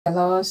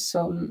Hello,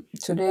 so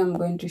today I'm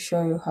going to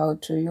show you how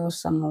to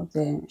use some of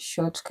the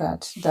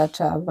shortcuts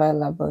that are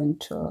available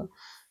into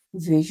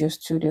Visual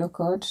Studio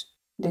Code.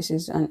 This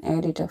is an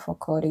editor for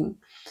coding.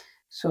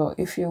 So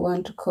if you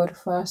want to code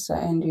faster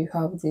and you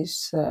have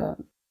this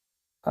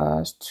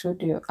Visual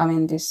Studio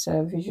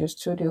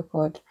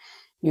Code,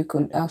 you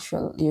could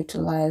actually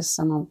utilize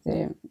some of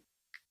the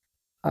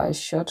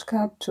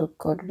shortcut to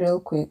code real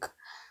quick.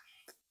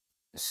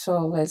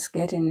 So let's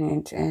get in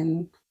it,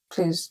 and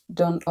please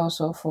don't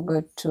also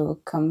forget to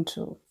come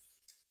to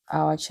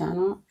our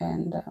channel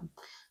and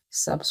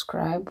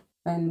subscribe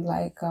and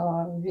like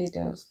our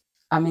videos.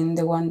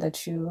 The one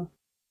that you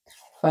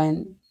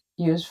find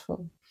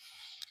useful.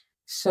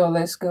 So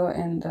let's go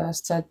and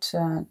start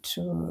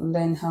to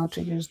learn how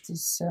to use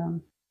this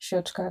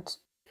shortcut.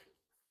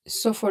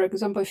 So for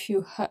example, if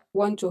you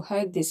want to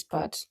hide this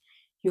part,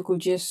 you could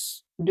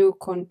just do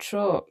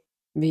Control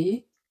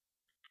B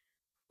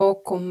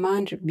or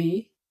Command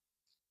B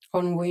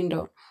on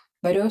window,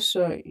 but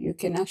also you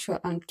can actually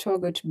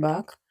untoggle it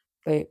back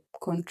by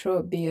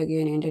Control B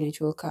again, and then it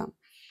will come.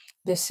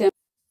 The same,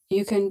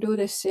 you can do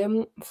the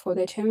same for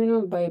the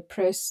terminal by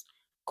press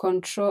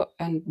Control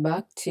and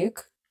back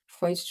tick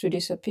for it to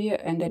disappear,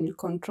 and then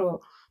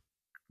Control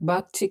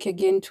back tick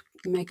again to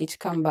make it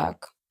come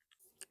back.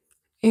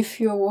 If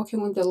you're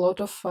working with a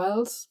lot of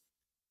files,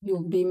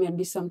 you'll be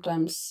maybe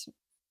sometimes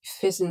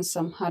facing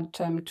some hard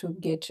time to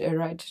get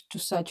to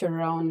search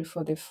around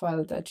for the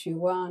file that you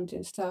want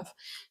and stuff.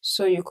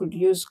 So you could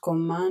use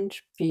Command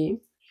P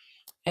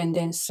and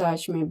then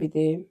search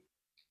maybe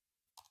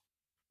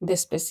the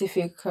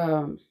specific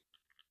file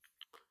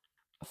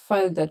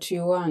that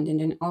you want, and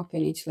then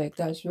open it like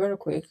that. It's very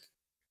quick.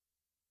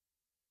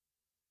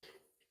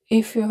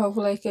 If you have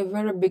like a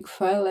very big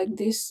file like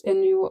this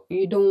and you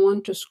don't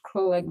want to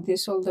scroll like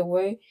this all the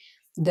way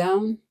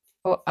down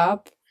or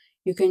up,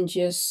 you can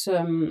just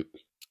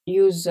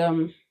use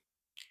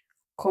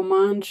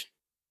command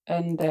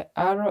and the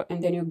arrow,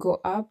 and then you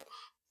go up,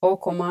 or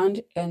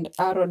command and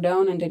arrow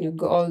down, and then you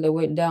go all the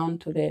way down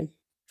to the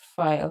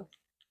file.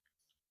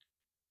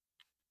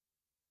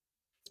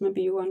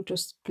 Maybe you want to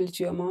split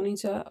your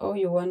monitor, or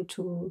you want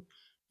to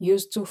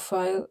use two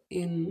files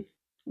in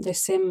the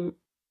same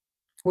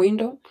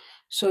window.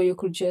 So you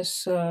could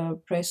just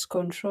press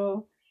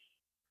Control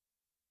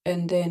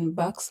and then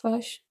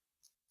backslash,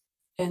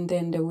 and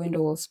then the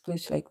window will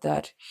split like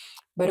that.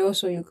 But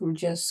also you could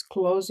just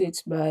close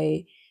it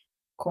by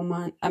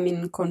Control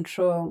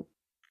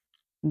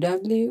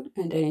W,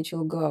 and then it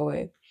will go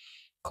away.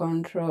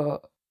 Control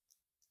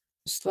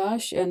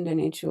slash, and then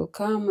it will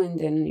come, and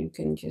then you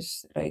can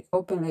just like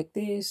open like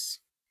this,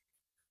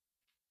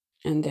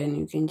 and then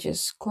you can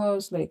just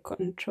close like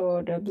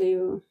Control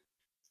W,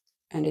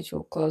 and it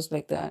will close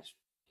like that.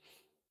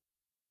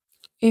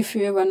 If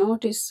you ever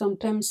notice,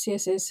 sometimes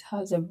CSS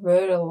has a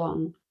very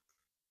long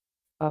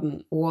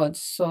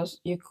words, so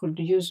you could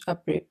use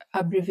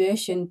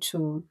abbreviation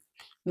to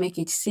make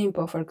it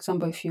simple. For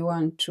example, if you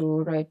want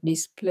to write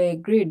display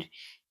grid,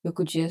 you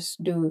could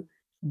just do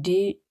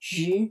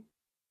DG,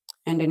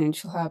 and then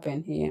it will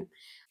happen here.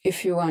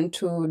 If you want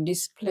to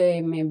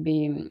display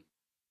maybe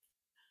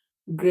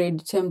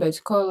grid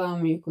template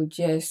column, you could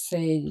just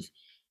say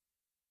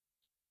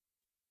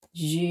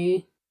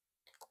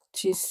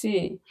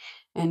GTC,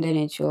 and then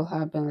it will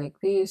happen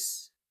like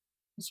this.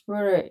 It's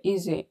very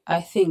easy,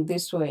 I think,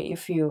 this way,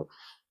 if you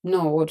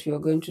know what you're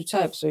going to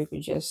type. So you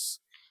could just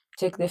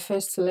take the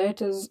first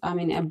letters,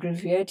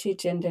 abbreviate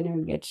it, and then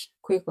you get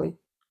quickly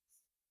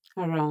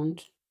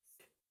around.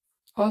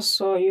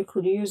 Also, you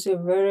could use a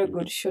very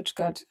good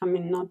shortcut.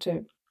 Not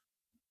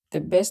the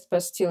best,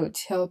 but still it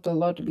helped a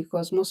lot,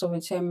 because most of the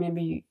time,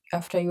 maybe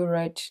after you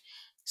write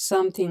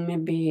something,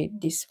 maybe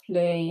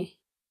display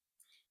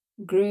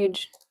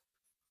grid,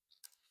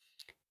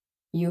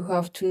 you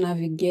have to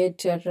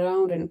navigate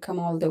around and come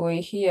all the way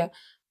here,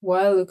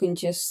 while you can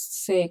just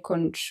say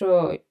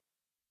control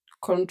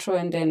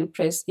and then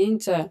press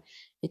enter.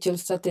 It will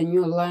start a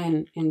new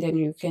line, and then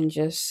you can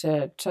just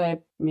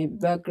type maybe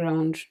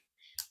background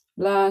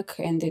black,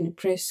 and then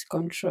press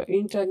control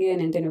enter again,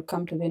 and then you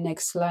come to the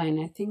next line.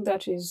 I think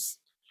that is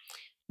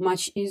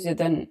much easier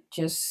than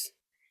just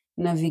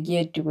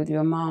navigate with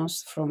your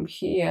mouse from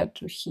here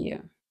to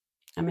here.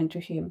 To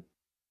here.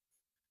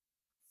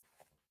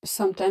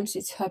 Sometimes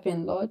it's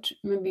happened a lot.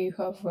 Maybe you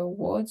have a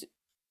word,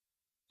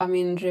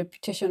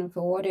 repetition of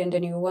a word, and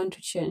then you want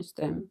to change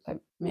them,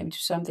 like maybe to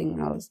something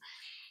else.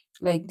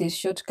 Like this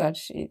shortcut,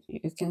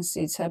 you can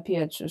see it's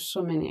appeared to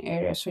so many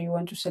areas, so you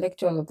want to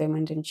select all of them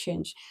and then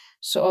change.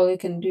 So all you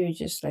can do is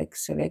just like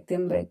select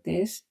them like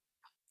this,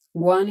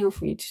 one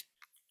of it,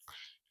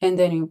 and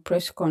then you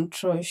press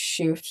Control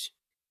Shift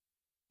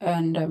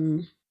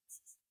and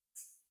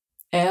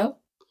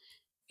L,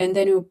 and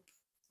then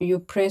you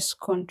press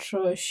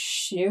Control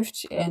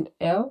Shift and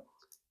L.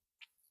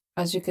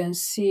 As you can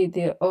see,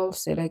 they're all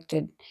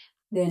selected.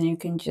 Then you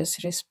can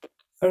just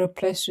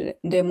replace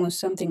them with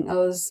something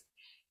else.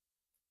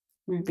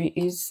 Maybe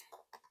is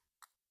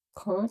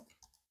code,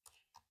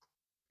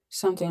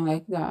 something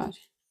like that.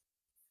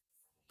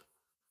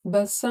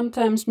 But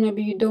sometimes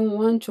maybe you don't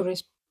want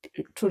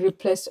to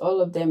replace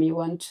all of them. You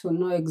want to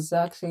know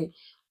exactly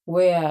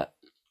where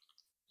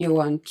you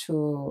want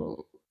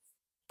to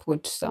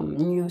put some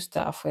new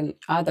stuff, and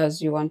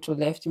others you want to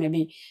left.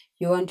 Maybe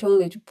you want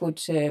only to put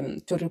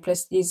to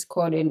replace is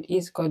code and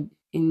is code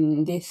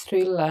in the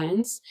 3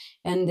 lines,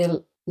 and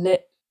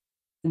the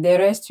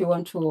rest you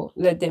want to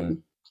let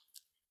them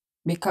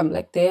become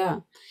like they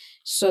are.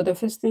 So the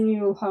first thing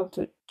you have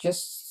to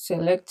just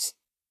select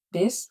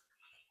this,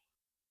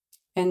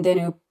 and then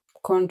you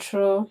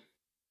Control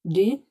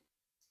D.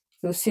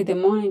 You see the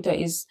monitor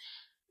is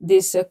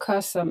this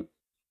cursor.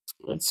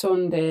 It's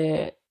on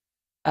the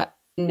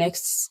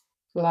next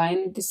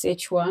line, this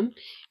H1,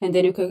 and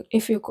then you can,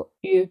 if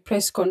you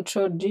press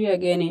Control D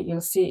again,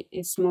 you'll see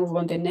it's move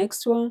on the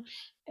next one,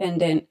 and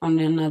then on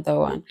another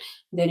one.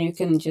 Then you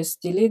can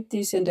just delete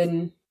this and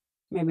then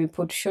maybe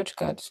put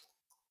shortcuts.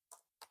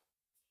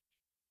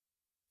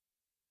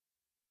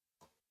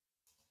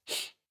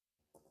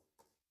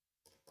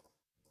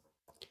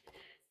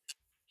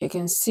 You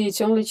can see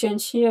it's only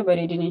changed here, but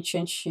it didn't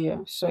change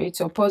here. So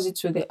it's opposite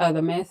to the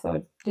other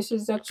method. This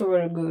is actually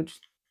very good.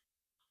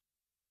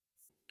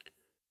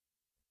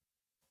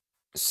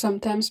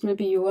 Sometimes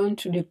maybe you want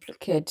to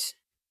duplicate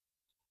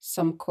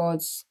some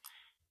codes,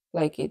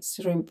 like it's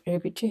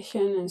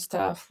repetition and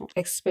stuff,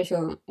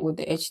 especially with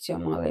the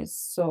HTML.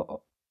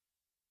 So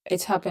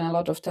it's happened a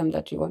lot of time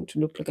that you want to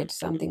duplicate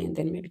something and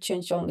then maybe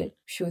change only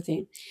few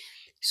things.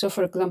 So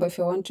for example, if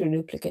I want to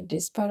duplicate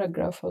this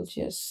paragraph, I'll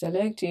just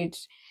select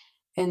it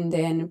and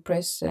then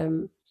press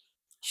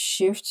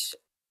Shift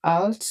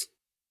Alt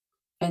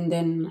and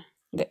then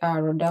the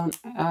arrow down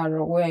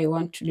arrow where I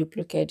want to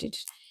duplicate it,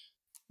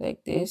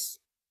 like this.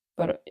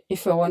 But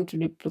if I want to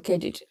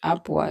duplicate it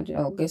upward,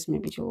 I'll guess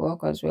maybe it will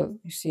work as well.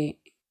 You see,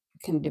 you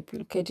can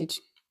duplicate it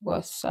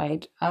both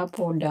side, up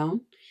or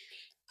down.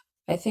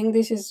 I think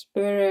this is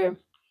very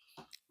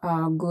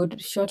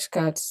good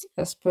shortcuts,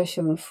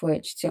 especially for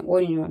HTML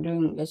when you're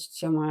doing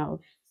HTML.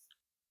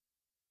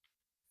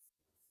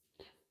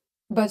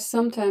 But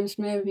sometimes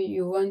maybe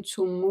you want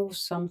to move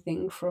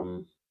something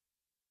from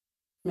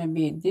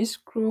maybe this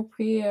group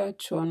here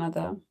to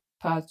another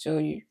part,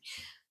 or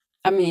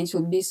I mean, it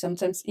will be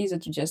sometimes easier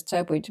to just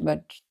type it,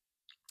 but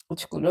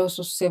it could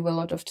also save a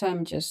lot of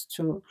time just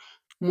to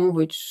move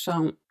it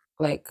some,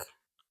 like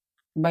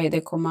by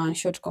the command,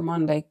 short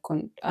command, like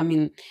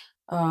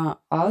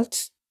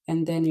Alt,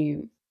 and then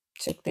you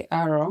check the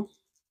arrow,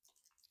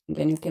 and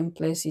then you can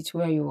place it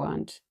where you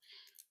want.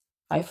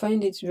 I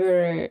find it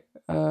very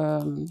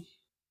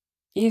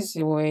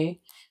easy way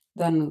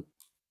than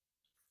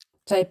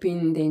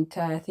typing the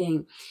entire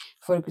thing.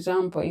 For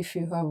example, if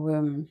you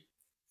have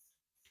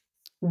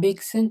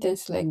big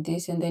sentence like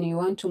this and then you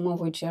want to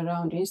move it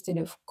around, instead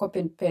of copy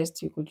and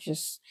paste, you could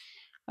just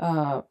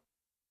Alt,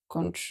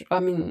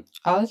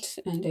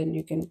 and then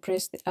you can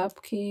press the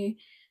up key,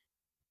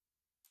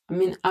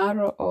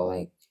 arrow, or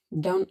like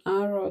down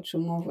arrow to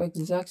move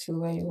exactly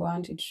where you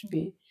want it to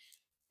be.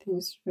 I think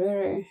it's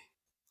very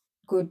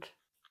good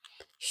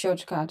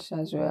shortcut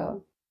as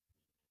well.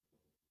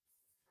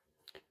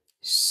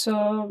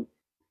 So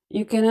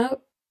you can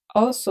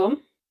also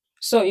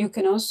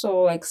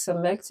like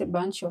select a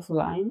bunch of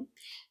line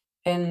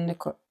and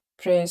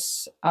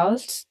press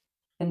Alt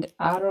and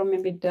arrow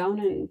maybe down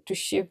and to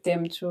shift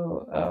them to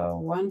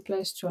one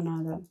place to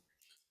another.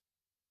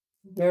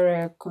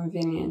 Very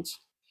convenient.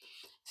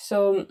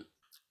 So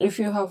if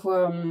you have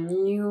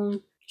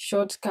new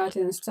shortcut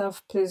and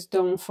stuff, please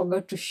don't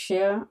forget to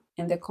share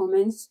in the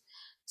comments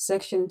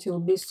section. It will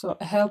be so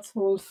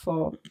helpful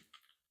for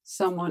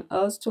someone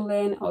else to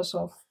learn,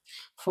 also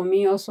for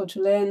me also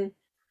to learn.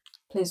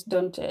 Please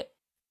don't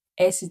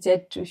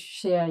hesitate to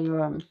share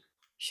your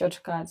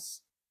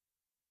shortcuts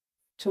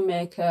to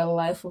make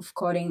life of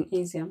coding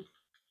easier.